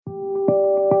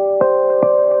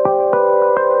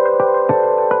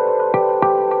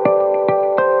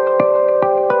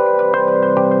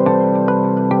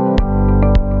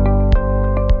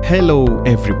Hello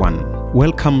everyone,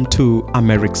 welcome to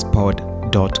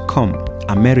americspod.com.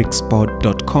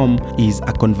 americspod.com is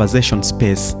a conversation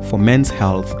space for men's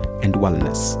health and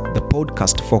wellness. The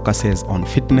podcast focuses on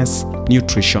fitness,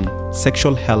 nutrition,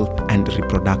 sexual health and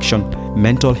reproduction,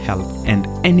 mental health, and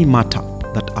any matter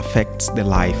that affects the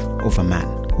life of a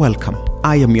man. Welcome.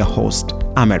 I am your host,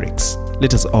 Amerix.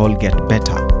 Let us all get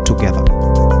better together.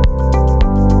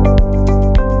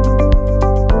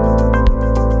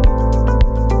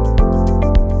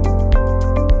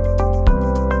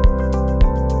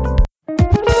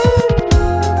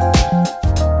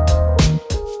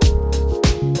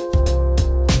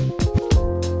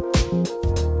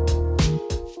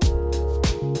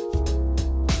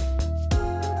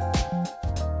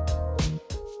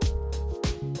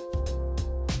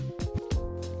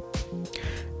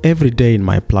 Every day in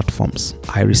my platforms,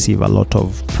 I receive a lot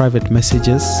of private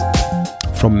messages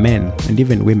from men and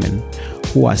even women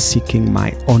who are seeking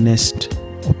my honest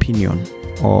opinion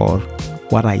or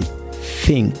what I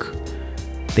think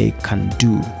they can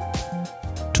do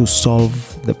to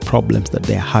solve the problems that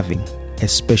they're having,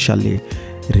 especially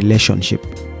relationship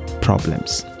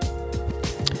problems.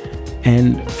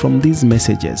 And from these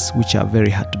messages, which are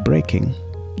very heartbreaking,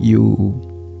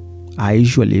 I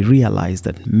usually realize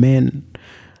that men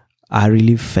are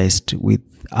really faced with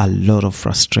a lot of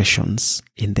frustrations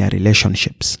in their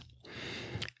relationships.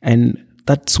 And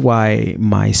that's why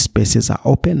my spaces are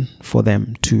open for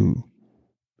them to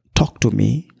talk to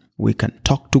me. We can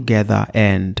talk together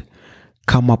and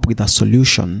come up with a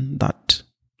solution that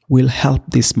will help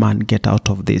this man get out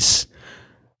of this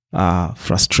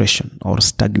frustration or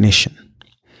stagnation.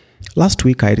 Last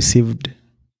week, I received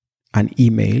an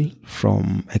email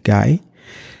from a guy,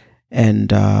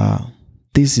 and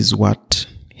this is what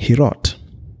he wrote.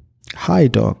 Hi,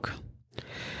 Doc.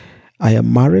 I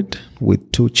am married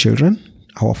with 2 children.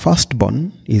 Our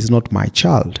firstborn is not my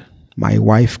child. My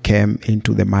wife came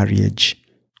into the marriage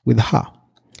with her.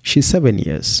 She's 7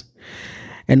 years.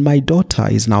 And my daughter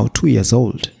is now 2 years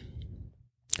old.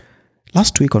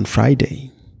 Last week on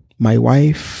Friday, my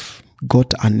wife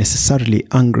got unnecessarily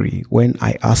angry when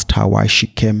I asked her why she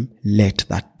came late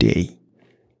that day.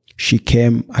 She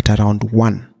came at around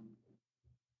 1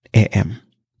 a.m.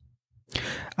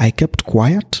 I kept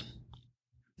quiet.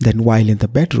 Then while in the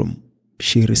bedroom,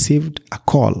 she received a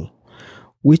call,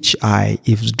 which I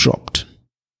eavesdropped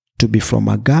to be from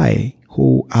a guy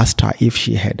who asked her if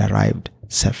she had arrived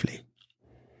safely.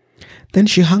 Then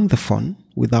she hung the phone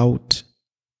without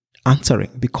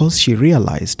answering because she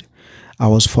realized I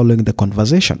was following the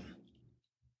conversation.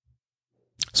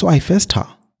 So I faced her.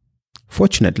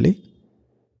 Fortunately,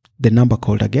 the number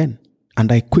called again, and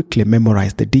I quickly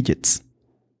memorized the digits.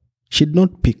 She did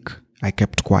not pick. I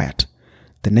kept quiet.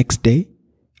 The next day,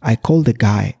 I called the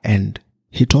guy and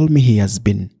he told me he has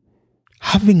been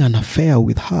having an affair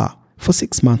with her for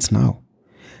 6 months now.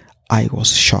 I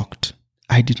was shocked.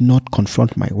 I did not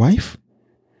confront my wife.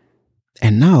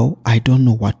 And now I don't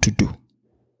know what to do.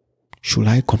 Should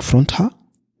I confront her?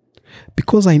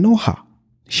 Because I know her.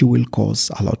 She will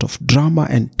cause a lot of drama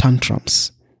and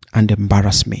tantrums and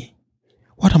embarrass me.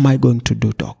 What am I going to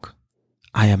do, Doc?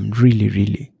 I am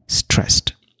really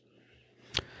stressed.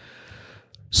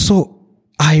 So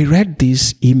I read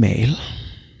this email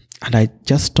and I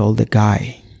just told the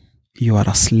guy, you are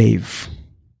a slave.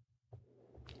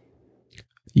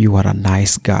 You are a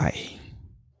nice guy.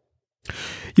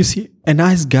 You see, a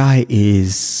nice guy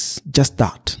is just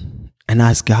that, a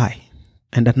nice guy.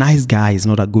 And a nice guy is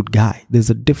not a good guy. There's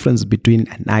a difference between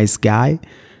a nice guy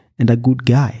and a good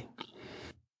guy.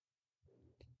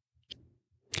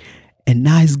 A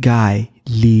nice guy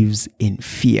lives in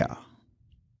fear.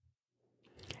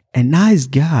 A nice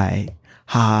guy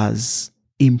has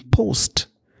imposed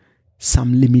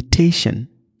some limitation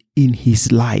in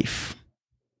his life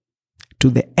to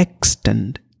the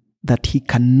extent that he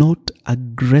cannot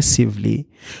aggressively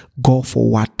go for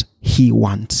what he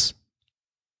wants.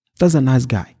 That's a nice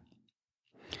guy.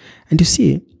 And you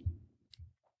see,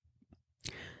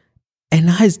 a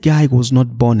nice guy was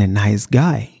not born a nice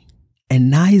guy. A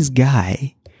nice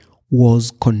guy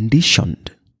was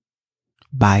conditioned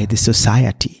by the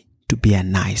society to be a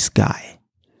nice guy.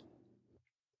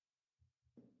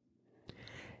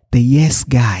 The yes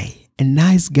guy. A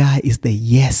nice guy is the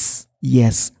yes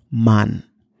man.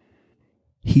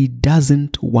 He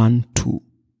doesn't want to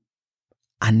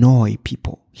annoy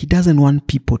people. He doesn't want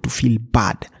people to feel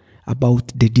bad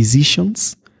about the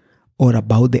decisions or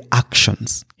about the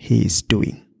actions he is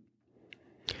doing.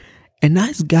 A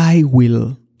nice guy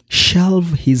will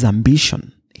shelve his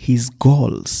ambition, his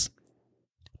goals,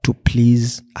 to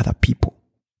please other people.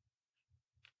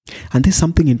 And there's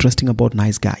something interesting about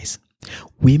nice guys.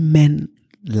 Women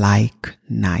like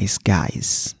nice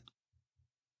guys.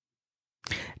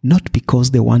 Not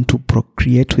because they want to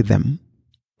procreate with them,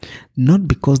 not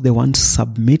because they want to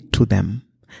submit to them,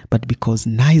 but because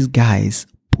nice guys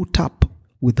put up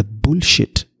with the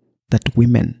bullshit that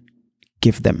women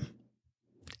give them,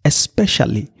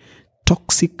 especially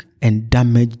toxic and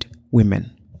damaged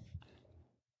women.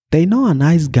 They know a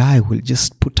nice guy will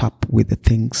just put up with the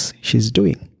things she's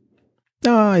doing.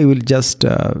 He will just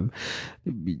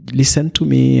listen to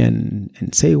me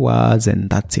and say words, and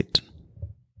that's it.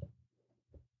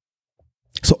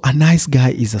 So a nice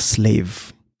guy is a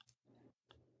slave.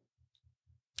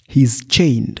 He's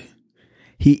chained.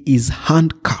 He is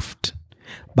handcuffed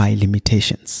by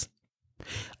limitations.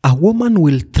 A woman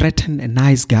will threaten a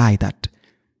nice guy that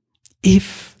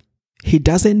if he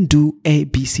doesn't do A,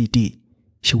 B, C, D,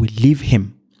 she will leave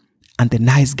him, and the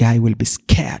nice guy will be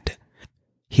scared.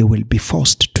 He will be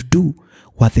forced to do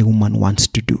what the woman wants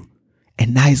to do. A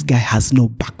nice guy has no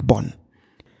backbone.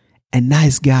 A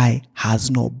nice guy has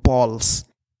no balls.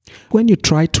 When you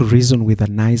try to reason with a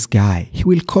nice guy, he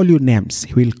will call you names.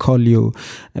 He will call you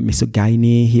a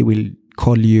misogyny. He will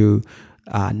call you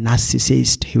a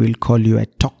narcissist. He will call you a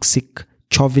toxic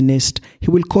chauvinist.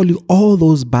 He will call you all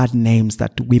those bad names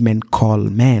that women call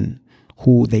men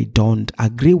who they don't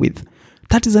agree with.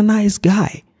 That is a nice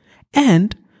guy.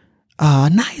 And a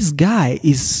nice guy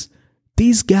is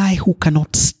this guy who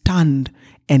cannot stand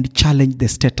and challenge the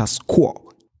status quo.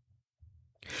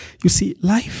 You see,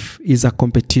 life is a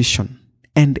competition,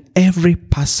 and every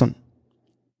person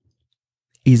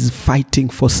is fighting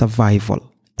for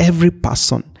survival. Every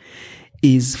person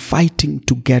is fighting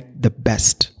to get the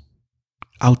best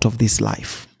out of this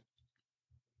life.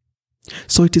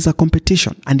 So it is a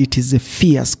competition, and it is a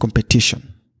fierce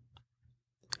competition.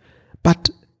 But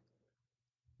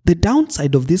the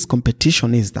downside of this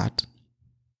competition is that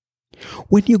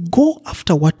when you go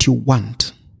after what you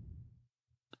want,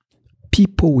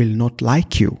 people will not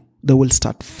like you. They will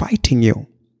start fighting you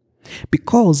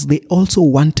because they also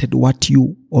wanted what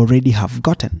you already have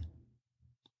gotten.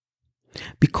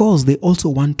 Because they also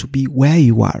want to be where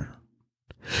you are.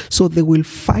 So they will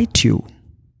fight you.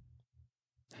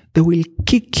 They will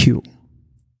kick you.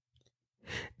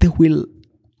 They will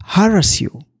harass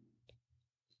you.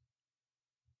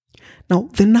 Now,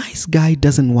 the nice guy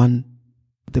doesn't want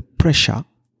the pressure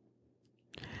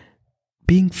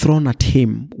being thrown at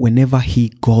him whenever he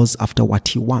goes after what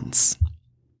he wants.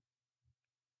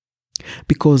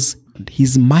 Because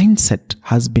his mindset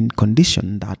has been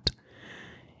conditioned that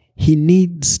he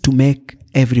needs to make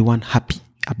everyone happy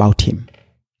about him.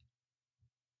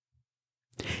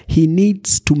 He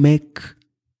needs to make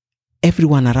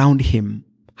everyone around him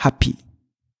happy.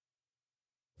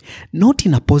 Not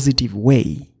in a positive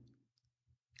way,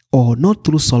 or not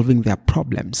through solving their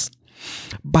problems,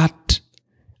 but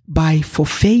by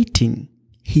forfeiting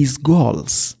his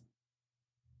goals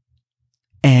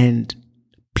and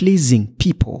pleasing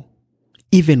people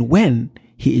even when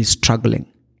he is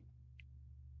struggling.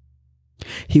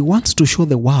 He wants to show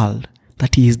the world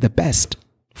that he is the best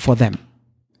for them,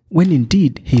 when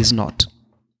indeed he is not.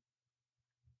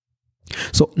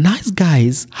 So nice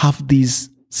guys have these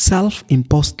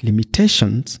self-imposed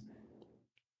limitations.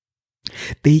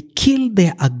 They kill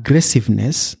their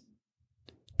aggressiveness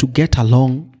to get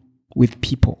along with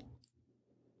people.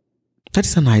 That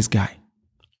is a nice guy.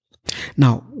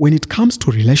 Now, when it comes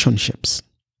to relationships,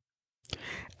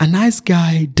 a nice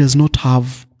guy does not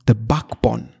have the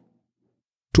backbone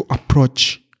to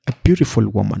approach a beautiful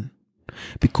woman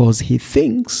because he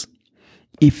thinks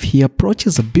if he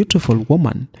approaches a beautiful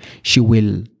woman, she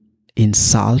will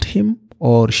insult him,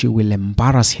 or she will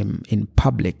embarrass him in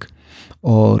public,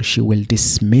 or she will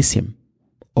dismiss him,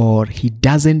 or he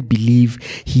doesn't believe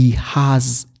he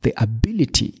has the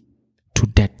ability to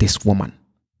date this woman.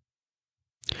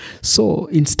 So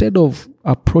instead of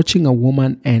approaching a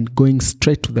woman and going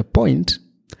straight to the point,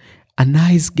 a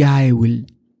nice guy will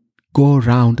go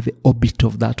around the orbit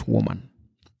of that woman,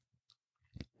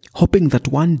 hoping that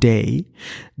one day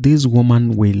this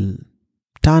woman will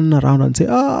turn around and say,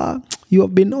 you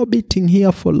have been orbiting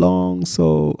here for long,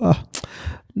 so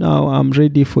now I'm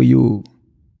ready for you.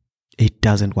 It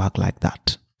doesn't work like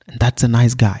that. And that's a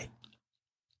nice guy.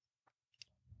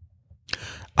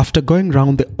 After going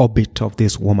around the orbit of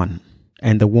this woman,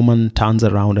 and the woman turns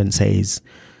around and says,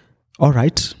 all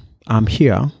right, I'm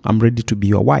here. I'm ready to be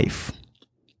your wife.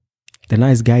 The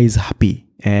nice guy is happy,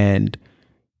 and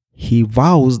he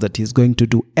vows that he's going to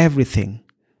do everything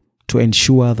to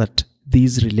ensure that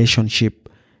this relationship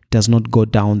does not go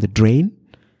down the drain.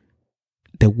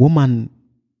 The woman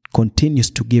continues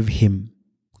to give him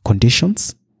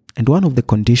conditions. And one of the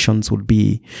conditions would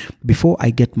be, before I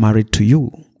get married to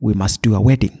you, we must do a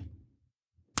wedding.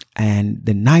 And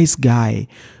the nice guy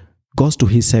goes to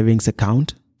his savings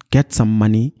account, gets some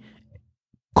money,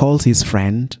 calls his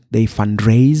friend, they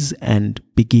fundraise and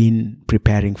begin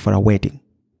preparing for a wedding.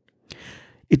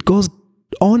 It goes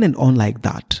on and on like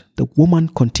that. The woman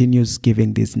continues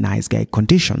giving these nice guy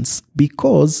conditions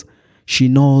because she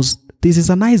knows this is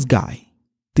a nice guy.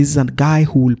 This is a guy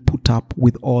who will put up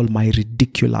with all my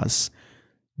ridiculous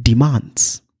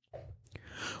demands.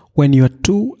 When you are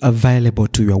too available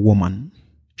to your woman,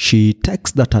 she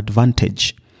takes that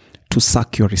advantage to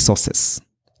suck your resources.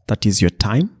 That is your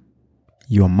time,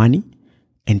 your money,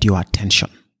 and your attention.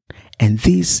 And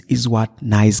this is what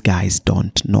nice guys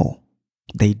don't know.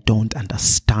 They don't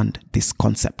understand this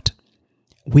concept.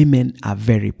 Women are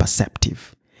very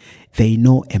perceptive. They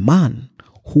know a man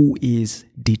who is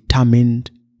determined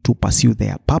to pursue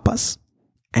their purpose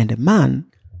and a man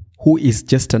who is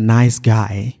just a nice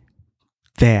guy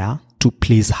there to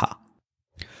please her.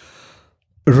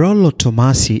 Rollo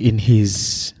Tomassi, in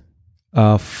his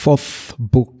fourth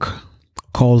book,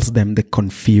 calls them the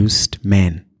confused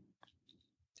men.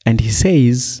 And he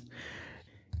says,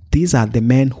 these are the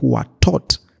men who are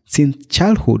taught since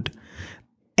childhood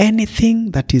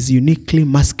anything that is uniquely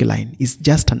masculine is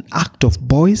just an act of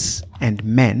boys and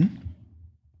men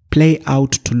play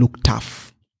out to look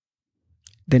tough.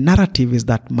 The narrative is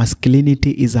that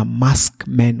masculinity is a mask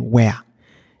men wear.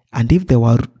 And if they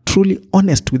were truly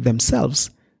honest with themselves,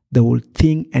 they will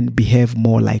think and behave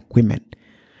more like women.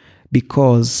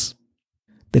 Because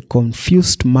the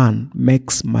confused man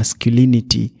makes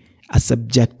masculinity a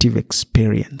subjective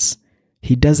experience.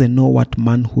 He doesn't know what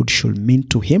manhood should mean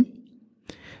to him,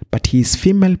 but his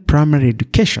female primary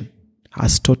education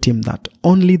has taught him that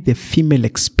only the female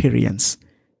experience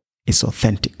is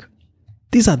authentic.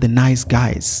 These are the nice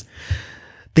guys.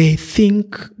 They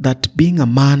think that being a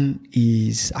man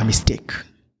is a mistake.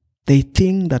 They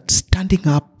think that standing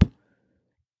up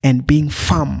and being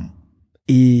firm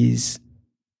is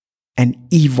an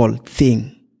evil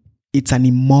thing. It's an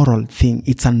immoral thing.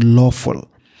 It's unlawful.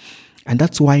 And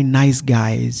that's why nice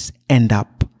guys end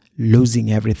up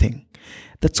losing everything.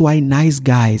 That's why nice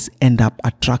guys end up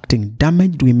attracting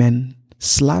damaged women,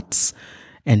 sluts,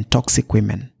 and toxic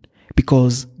women.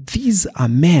 Because these are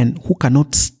men who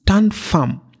cannot stand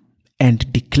firm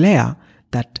and declare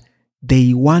that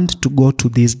they want to go to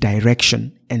this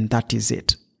direction and that is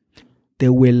it. They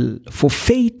will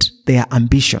forfeit their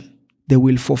ambition. They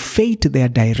will forfeit their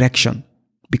direction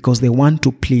because they want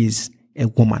to please a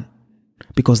woman.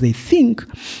 Because they think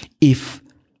if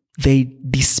they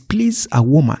displease a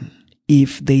woman,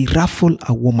 if they ruffle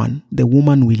a woman, the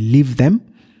woman will leave them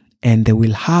and they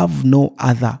will have no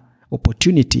other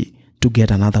opportunity to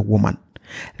get another woman.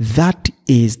 That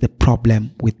is the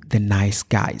problem with the nice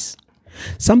guys.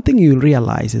 Something you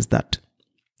realize is that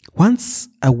once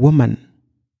a woman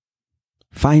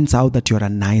finds out that you're a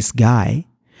nice guy,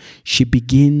 she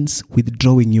begins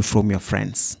withdrawing you from your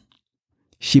friends.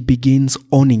 She begins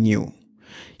owning you.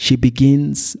 She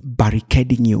begins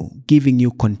barricading you, giving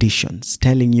you conditions,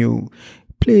 telling you,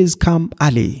 please come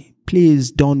early.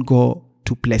 Please don't go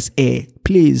to place A.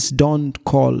 Please don't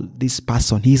call this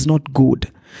person. He's not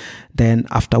good. Then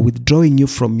after withdrawing you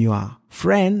from your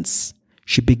friends,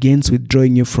 she begins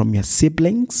withdrawing you from your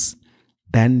siblings,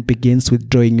 then begins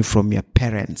withdrawing you from your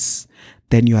parents.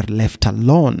 Then you are left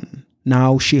alone.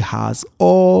 Now she has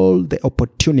all the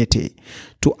opportunity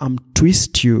to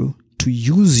twist you, to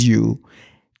use you,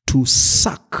 to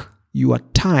suck your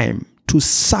time, to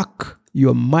suck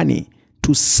your money,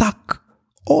 to suck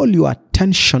all your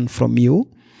attention from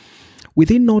you.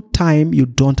 Within no time, you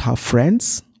don't have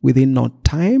friends. Within no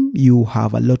time, you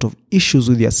have a lot of issues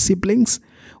with your siblings.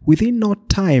 Within no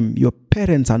time, your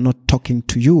parents are not talking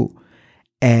to you.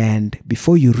 And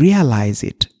before you realize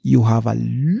it, you have a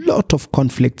lot of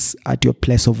conflicts at your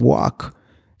place of work.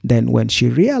 Then when she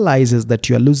realizes that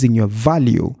you are losing your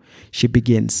value, she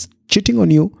begins cheating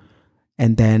on you.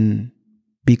 And then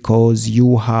because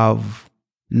you have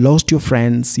lost your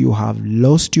friends, you have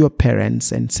lost your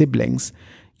parents and siblings,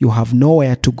 you have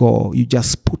nowhere to go. You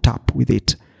just put up with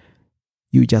it.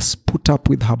 You just put up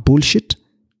with her bullshit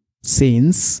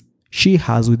since she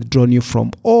has withdrawn you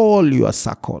from all your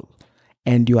circle.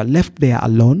 And you are left there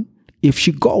alone. If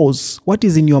she goes, what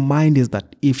is in your mind is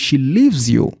that if she leaves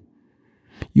you,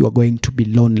 you are going to be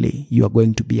lonely. You are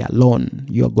going to be alone.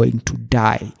 You are going to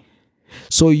die.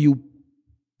 So you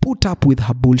put up with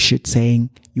her bullshit saying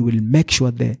you will make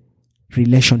sure the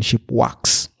relationship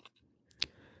works.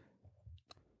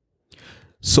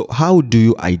 So how do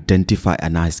you identify a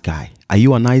nice guy? Are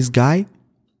you a nice guy?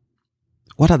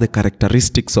 What are the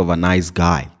characteristics of a nice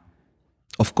guy?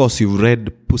 Of course, you've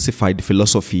read pussified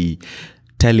philosophy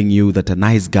telling you that a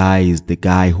nice guy is the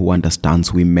guy who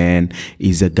understands women,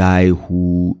 is a guy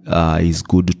who is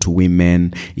good to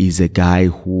women, is a guy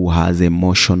who has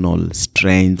emotional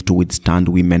strength to withstand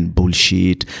women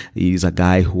bullshit, is a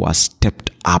guy who has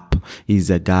stepped up, is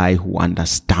a guy who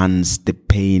understands the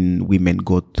pain women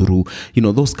go through. You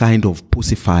know, those kind of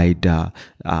pussified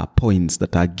points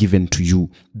that are given to you,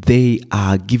 they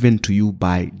are given to you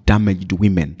by damaged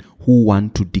women who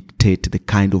want to dictate the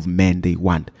kind of men they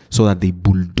want, so that they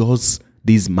bulldoze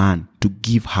this man to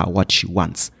give her what she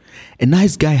wants. A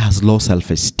nice guy has low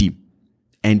self-esteem,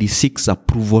 and he seeks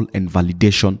approval and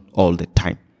validation all the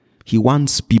time. He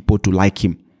wants people to like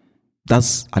him.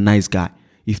 That's a nice guy.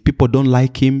 If people don't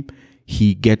like him,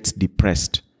 he gets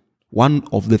depressed. One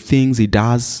of the things he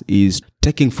does is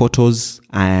taking photos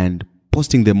and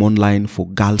posting them online for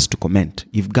girls to comment.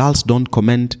 If girls don't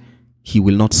comment, he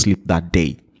will not sleep that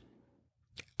day.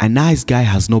 A nice guy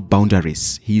has no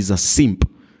boundaries. He is a simp.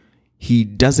 He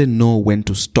doesn't know when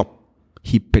to stop.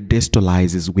 He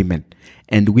pedestalizes women.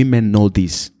 And women know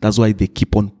this. That's why they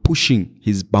keep on pushing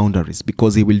his boundaries,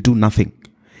 because he will do nothing.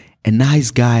 A nice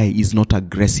guy is not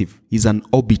aggressive. He's an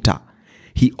orbiter.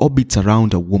 He orbits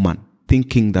around a woman,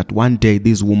 thinking that one day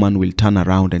this woman will turn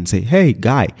around and say, "Hey,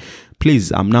 guy,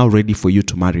 please, I'm now ready for you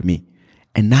to marry me."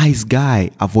 A nice guy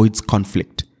avoids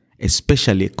conflict,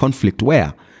 especially a conflict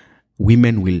where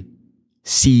women will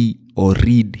see or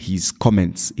read his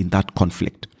comments in that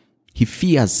conflict. He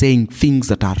fears saying things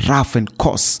that are rough and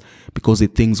coarse because he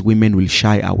thinks women will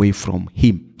shy away from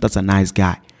him. That's a nice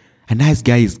guy. A nice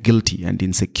guy is guilty and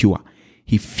insecure.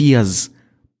 He fears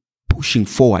pushing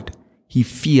forward. He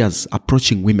fears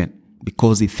approaching women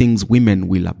because he thinks women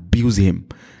will abuse him.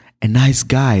 A nice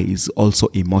guy is also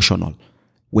emotional.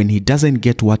 When he doesn't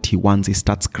get what he wants, he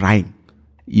starts crying.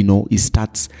 He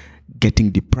starts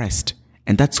getting depressed.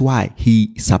 And that's why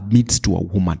he submits to a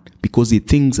woman, because he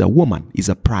thinks a woman is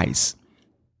a prize.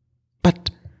 But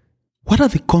what are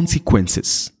the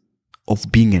consequences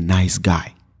of being a nice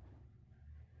guy?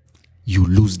 You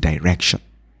lose direction.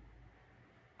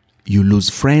 You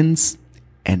lose friends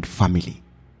and family.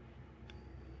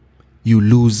 You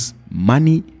lose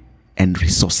money and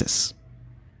resources.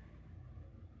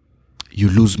 You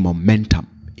lose momentum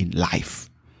in life.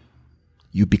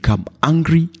 You become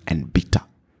angry and bitter.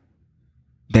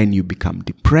 Then you become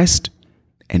depressed,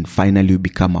 and finally you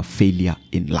become a failure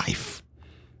in life.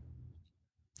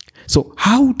 So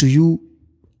how do you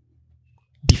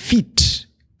defeat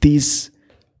this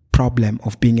problem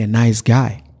of being a nice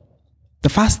guy? The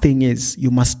first thing is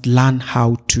you must learn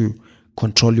how to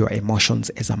control your emotions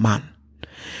as a man.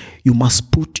 You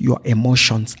must put your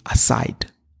emotions aside.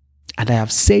 And I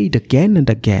have said again and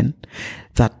again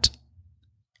that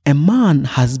a man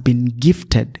has been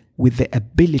gifted with the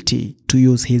ability to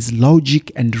use his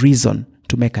logic and reason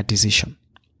to make a decision.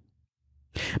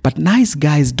 But nice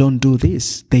guys don't do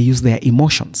this. They use their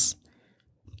emotions.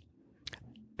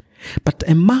 But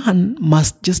a man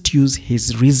must just use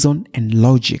his reason and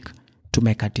logic to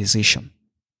make a decision.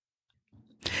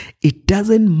 It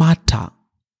doesn't matter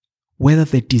whether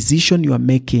the decision you are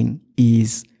making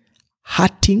is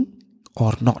hurting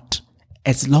or not,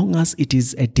 as long as it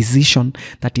is a decision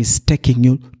that is taking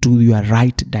you to your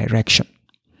right direction.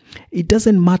 It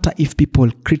doesn't matter if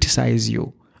people criticize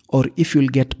you or if you'll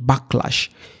get backlash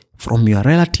from your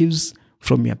relatives,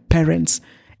 from your parents,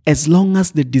 as long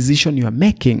as the decision you are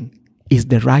making is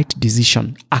the right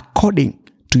decision according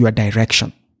to your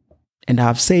direction. And I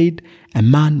have said a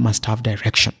man must have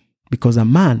direction, because a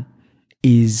man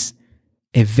is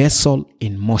a vessel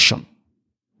in motion.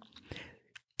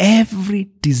 Every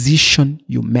decision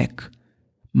you make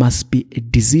must be a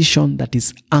decision that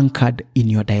is anchored in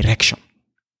your direction,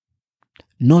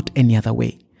 not any other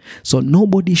way. So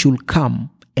nobody should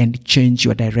come and change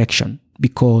your direction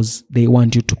because they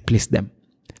want you to please them.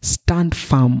 Stand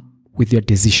firm with your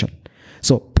decision.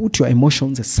 So put your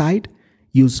emotions aside,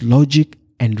 use logic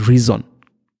and reason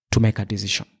to make a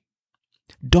decision.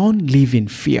 Don't live in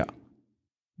fear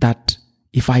that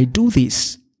if I do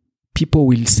this, people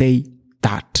will say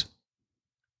that.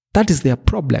 That is their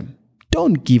problem.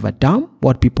 Don't give a damn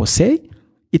what people say.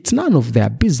 It's none of their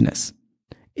business.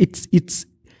 It's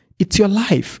your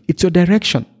life. It's your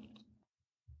direction.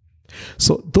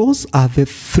 So those are the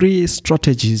 3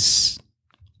 strategies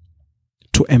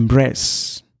to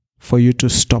embrace for you to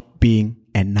stop being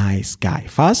a nice guy.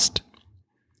 First,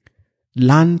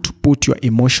 learn to put your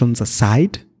emotions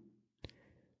aside.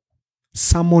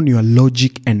 Summon your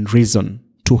logic and reason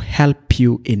to help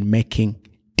you in making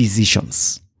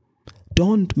decisions.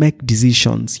 Don't make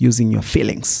decisions using your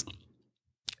feelings.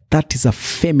 That is a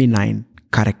feminine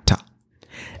character.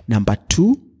 Number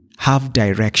 2, have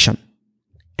direction.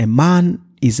 A man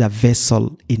is a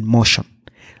vessel in motion.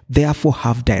 Therefore,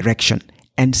 have direction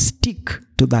and stick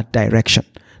to that direction.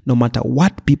 No matter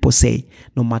what people say,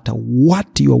 no matter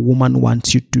what your woman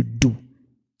wants you to do,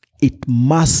 it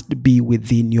must be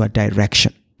within your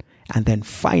direction. And then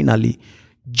finally,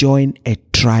 join a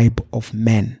tribe of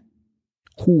men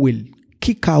who will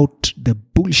kick out the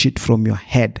bullshit from your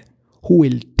head, who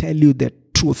will tell you the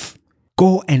truth.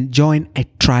 Go and join a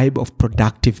tribe of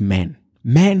productive men.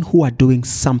 Men who are doing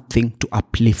something to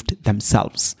uplift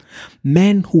themselves.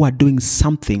 Men who are doing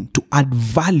something to add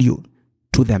value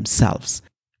to themselves.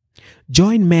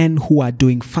 Join men who are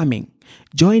doing farming.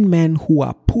 Join men who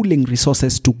are pooling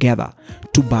resources together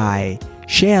to buy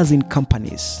shares in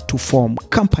companies, to form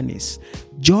companies.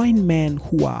 Join men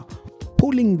who are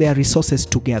pulling their resources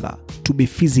together to be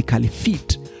physically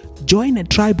fit. Join a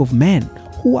tribe of men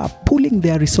who are pulling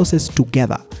their resources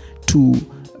together to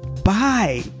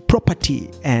buy property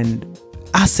and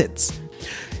assets.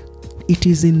 It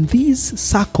is in these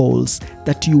circles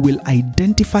that you will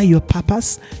identify your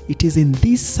purpose. It is in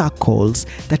these circles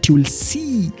that you will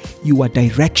see your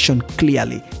direction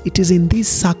clearly. It is in these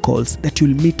circles that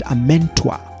you'll meet a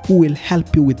mentor who will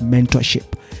help you with mentorship.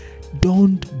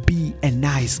 Don't be a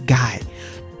nice guy.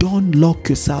 Don't lock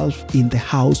yourself in the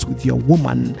house with your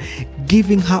woman,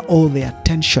 giving her all the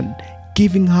attention,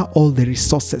 giving her all the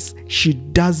resources. She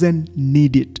doesn't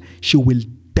need it. She will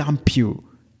dump you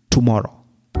tomorrow.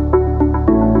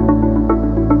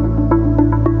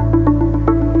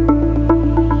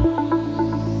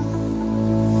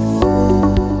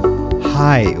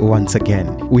 Hi, once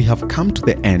again. We have come to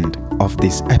the end of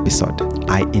this episode.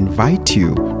 I invite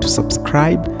you to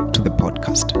subscribe to the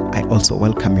podcast. I also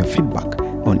welcome your feedback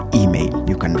on email.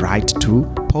 You can write to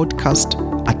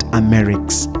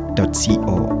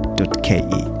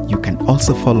podcast@amerix.co.ke. You can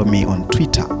also follow me on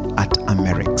Twitter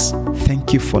 @Amerix.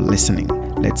 Thank you for listening.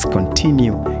 Let's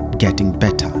continue getting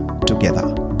better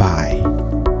together. Bye.